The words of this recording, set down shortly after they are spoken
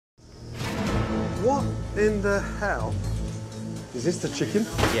What in the hell? Is this the chicken?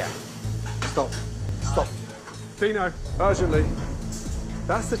 Yeah. Stop. Stop. Dino, urgently.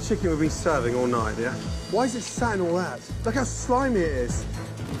 That's the chicken we've been serving all night, yeah? Why is it sat in all that? Look how slimy it is.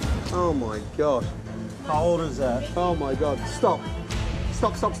 Oh, my God. How old is that? Oh, my God. Stop.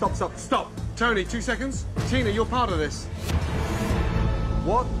 Stop, stop, stop, stop, stop. Tony, 2 seconds. Tina, you're part of this.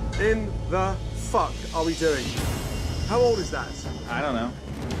 What in the fuck are we doing? How old is that? I don't know.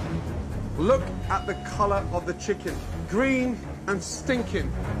 Look at the colour of the chicken. Green and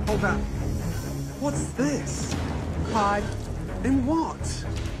stinking. Hold that. What's this? Cod. In what?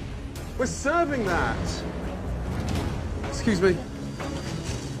 We're serving that. Excuse me.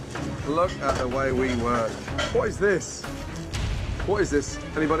 Look at the way we work. What is this? What is this?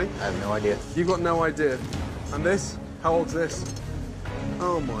 Anybody? I have no idea. You've got no idea. And this? How old's this?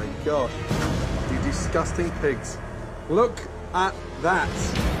 Oh my God. You disgusting pigs. Look at that.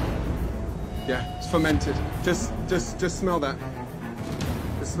 Yeah, it's fermented. Just smell that.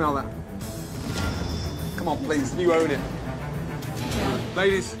 Just smell that. Come on, please, you own it.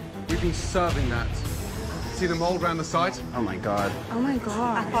 Ladies, we've been serving that. See the mold around the side? Oh my God. Oh my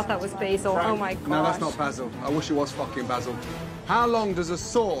God. I thought that was Basil. Oh my God. No, that's not Basil. I wish it was fucking Basil. How long does a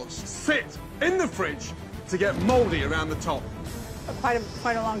sauce sit in the fridge to get moldy around the top? Quite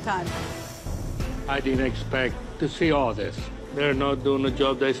a long time. I didn't expect to see all this. They're not doing the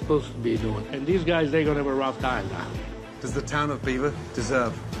job they're supposed to be doing. And these guys, they're gonna have a rough time now. Does the town of Beaver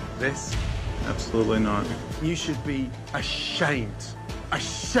deserve this? Absolutely not. You should be ashamed.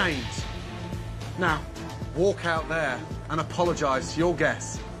 Ashamed. Now, walk out there and apologise to your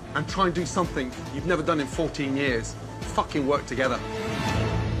guests and try and do something you've never done in 14 years. Fucking work together.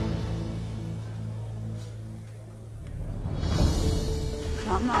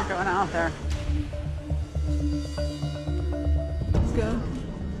 I'm not going out there. Let's go.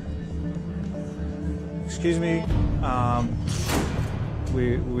 Excuse me.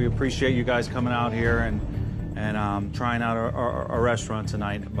 We appreciate you guys coming out here and trying out our restaurant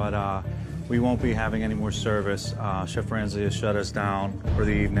tonight, but we won't be having any more service. Chef Ramsay has shut us down for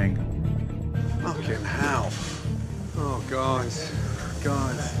the evening. Fucking hell. Oh, guys.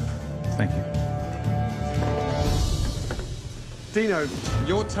 Guys. Thank you. Dino,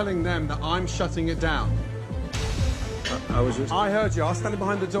 you're telling them that I'm shutting it down. I heard you. I was standing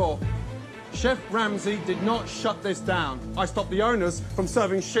behind the door. Chef Ramsay did not shut this down. I stopped the owners from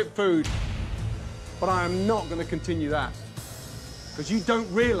serving shit food. But I am not going to continue that. Because you don't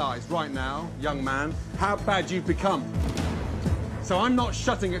realise right now, young man, how bad you've become. So I'm not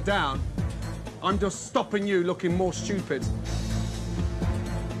shutting it down. I'm just stopping you looking more stupid.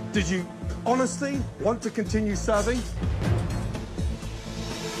 Did you honestly want to continue serving?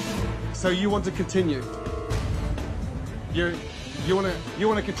 So you want to continue? You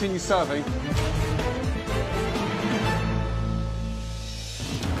want to continue serving?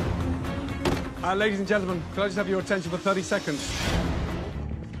 Ladies and gentlemen, could I just have your attention for 30 seconds?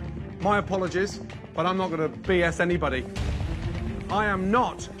 My apologies, but I'm not going to BS anybody. I am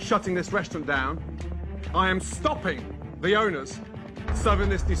not shutting this restaurant down. I am stopping the owners serving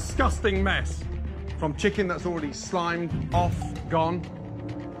this disgusting mess. From chicken that's already slimed, off, gone,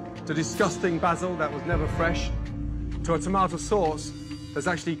 to disgusting basil that was never fresh, to a tomato sauce that's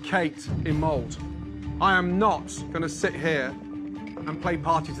actually caked in mold. I am not going to sit here and play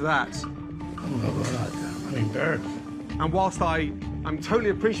party to that. I'm embarrassed. And whilst I am totally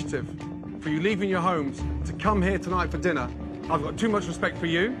appreciative for you leaving your homes to come here tonight for dinner, I've got too much respect for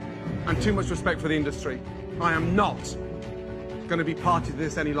you and too much respect for the industry. I am not going to be party to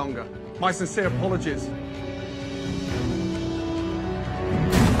this any longer. My sincere apologies.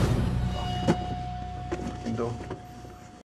 Door.